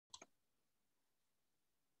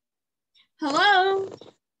Hello.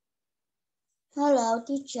 Hello,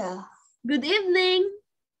 teacher. Good evening.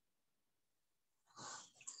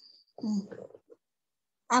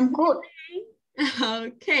 I'm good.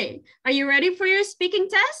 Okay. Are you ready for your speaking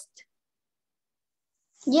test?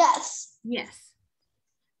 Yes. Yes.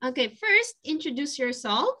 Okay, first, introduce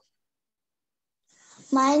yourself.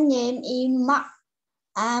 My name is Mark.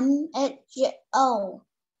 I'm 8 years old.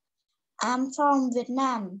 I'm from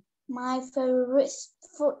Vietnam. My favorite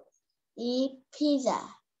food is pizza.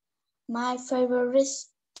 My favorite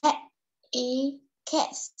pet is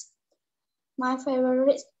cats. My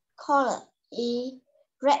favorite color is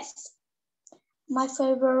red. My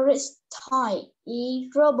favorite toy is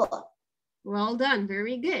robot. Well done.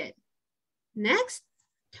 Very good. Next.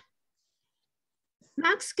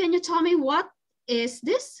 Max, can you tell me what is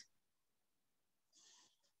this?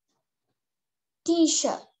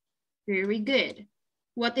 T-shirt. Very good.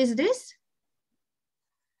 What is this?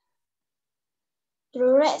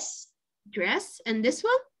 Dress. Dress. And this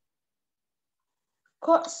one?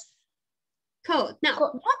 Coat. Coat. Now,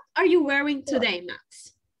 Coat. what are you wearing today,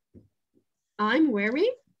 Max? I'm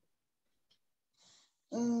wearing?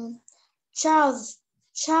 Trousers.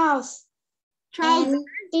 Trousers. And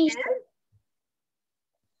t-shirt.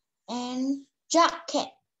 And jacket.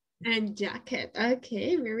 And jacket.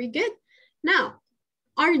 Okay, very good. Now,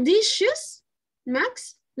 are these shoes?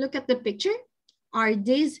 Max, look at the picture. Are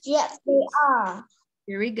these? Yes, they are.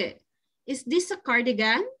 Very good. Is this a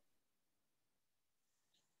cardigan?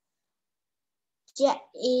 Yes,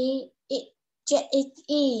 it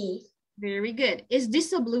is. Very good. Is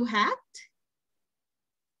this a blue hat?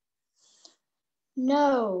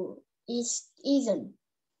 No, it isn't.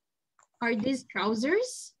 Are these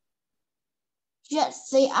trousers? Yes,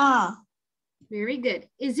 they are. Very good.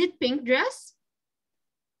 Is it pink dress?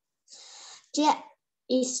 Yes,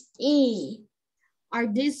 it is. Are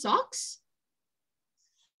these socks?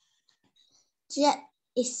 Yes,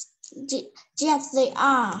 yes, they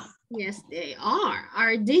are. Yes, they are.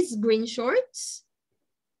 Are these green shorts?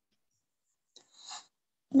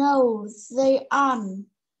 No, they aren't.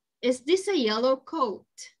 Is this a yellow coat?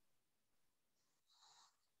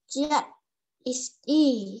 Yes, it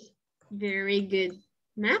is. Very good,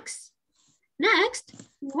 Max. Next,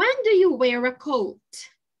 when do you wear a coat?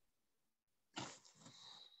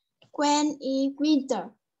 When is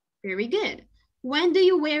winter? Very good. When do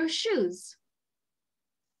you wear shoes?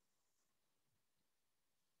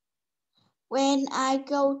 When I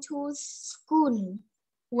go to school.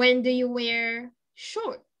 When do you wear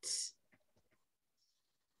shorts?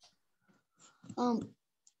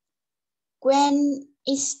 When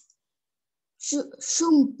it's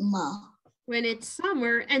summer. When it's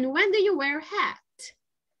summer. And when do you wear a hat?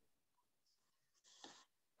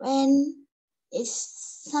 When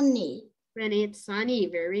it's sunny. When it's sunny.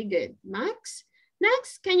 Very good, Max.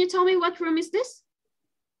 Next, can you tell me what room is this?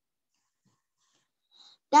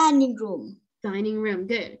 Dining room. Dining room.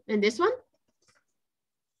 Good. And this one?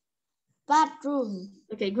 Bathroom.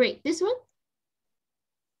 Okay, great. This one?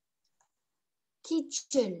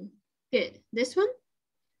 Kitchen. Good. This one?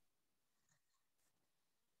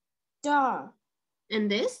 Door. And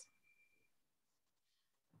this?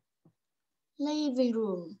 Living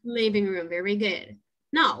room. Living room. Very good.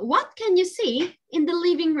 Now, what can you see in the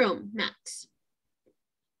living room, Max?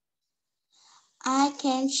 I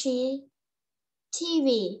can see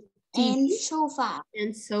TV and sofa.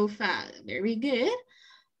 And sofa. Very good.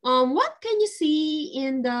 What can you see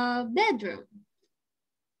in the bedroom?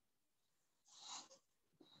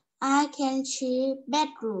 I can see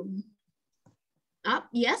bedroom.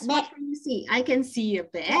 Yes, Bed. what can you see? I can see a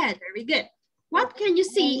bed. Very good. What can you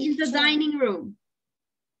see in the dining room?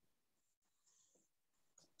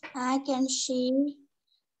 I can see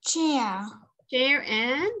chair. Chair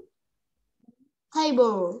and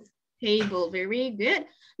Table. table. Very good.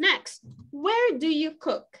 Next, where do you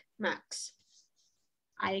cook, Max?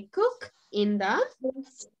 I cook in the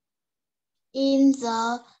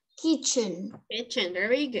Kitchen. kitchen.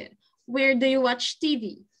 Very good. Where do you watch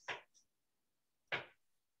TV?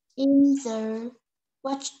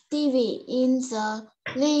 Watch TV in the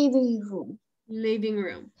living room. Living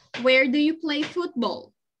room. Where do you play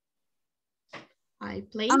football? I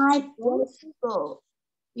play football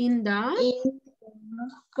in the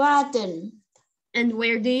garden. And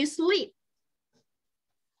where do you sleep?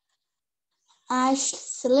 I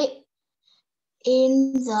sleep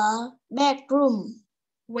in the bedroom.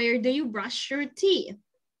 Where do you brush your teeth?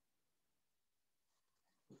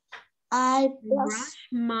 I brush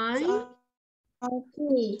my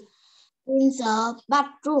teeth in the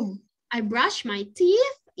bathroom. I brush my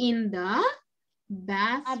teeth in the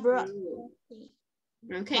bathroom.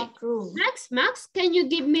 Okay. Bathroom. Next, Max, can you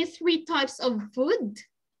give me 3 types of food?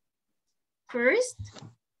 First,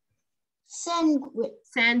 Sandwich.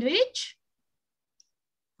 sandwich,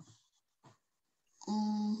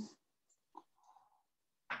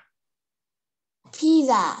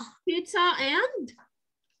 Pizza. pizza, and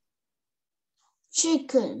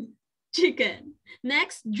Chicken. chicken.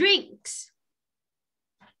 Next, drinks.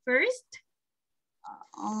 First,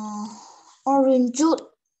 Orange juice.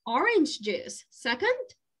 orange juice.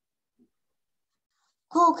 Second,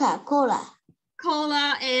 Coca-Cola.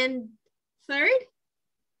 cola, and third,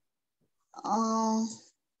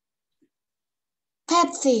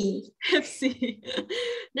 Pepsi. Pepsi.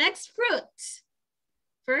 Next, fruits.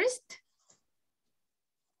 First,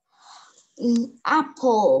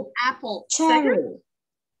 Apple. apple. Cherry. Second,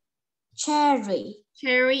 Cherry.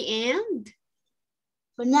 cherry, and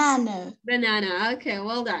Banana. banana. Okay,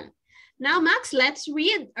 well done. Now, Max, let's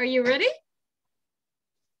read. Are you ready?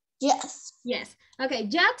 Yes. Yes. Okay,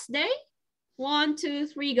 Jack's day. 1, 2,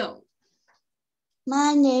 3, go.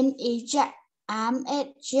 My name is Jack. I'm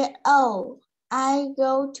 8 years old. I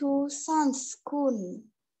go to Sun School.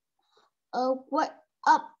 Wake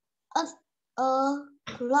up at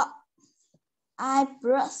o'clock. I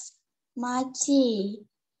brush my teeth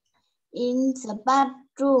in the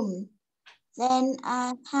bathroom. Then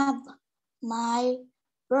I have my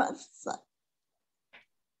breakfast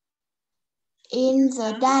in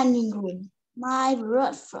the dining room. My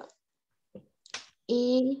breakfast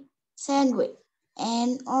is sandwich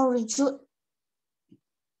and orange juice.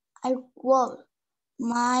 I wore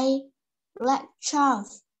my black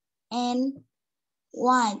trousers and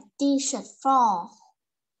white t-shirt for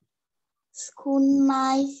school.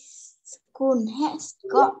 My school has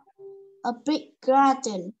got a big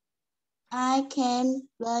garden. I can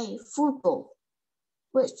play football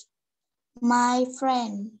with my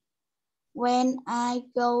friend. When I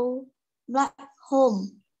go back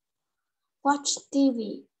home, watch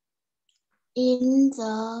TV in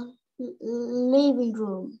the living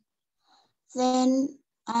room. Then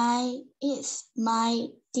I eat my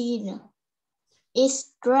dinner.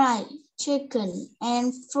 It's dry chicken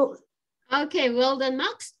and fruit. Okay, well done,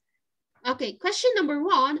 Max. Okay, question number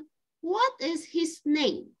 1. What is his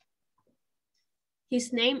name?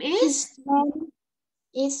 His name is? His name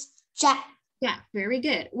is Jack. Yeah, very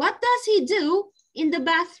good. What does he do in the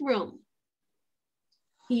bathroom?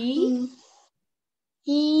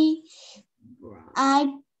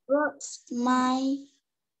 I brushed my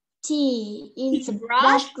teeth in He the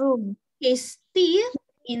brushed bathroom. his teeth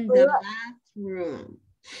in the bathroom.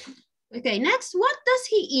 Okay, next, what does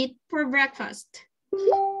he eat for breakfast?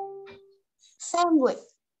 Sandwich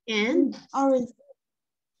And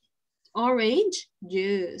orange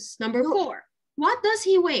juice. Number 4, what does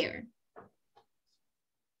he wear?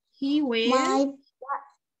 He wears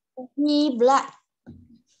black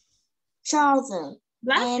trouser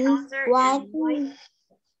and white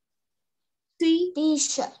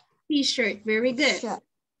t-shirt. T-shirt, very good.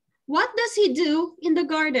 What does he do in the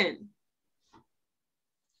garden?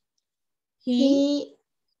 He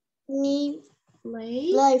play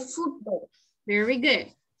football. Very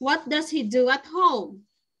good. What does he do at home?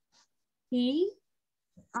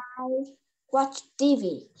 I watch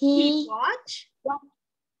TV. He watch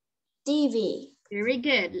TV. Very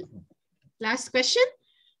good. Last question.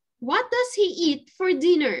 What does he eat for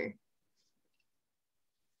dinner?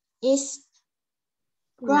 It's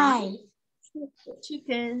fried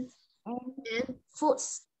chicken and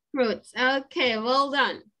fruits. Okay, well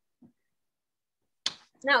done.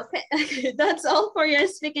 Now, okay, that's all for your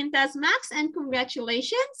speaking test, Max, and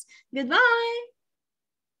congratulations. Goodbye.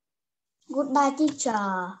 Goodbye,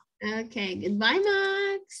 teacher. Okay, goodbye,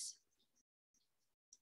 Max.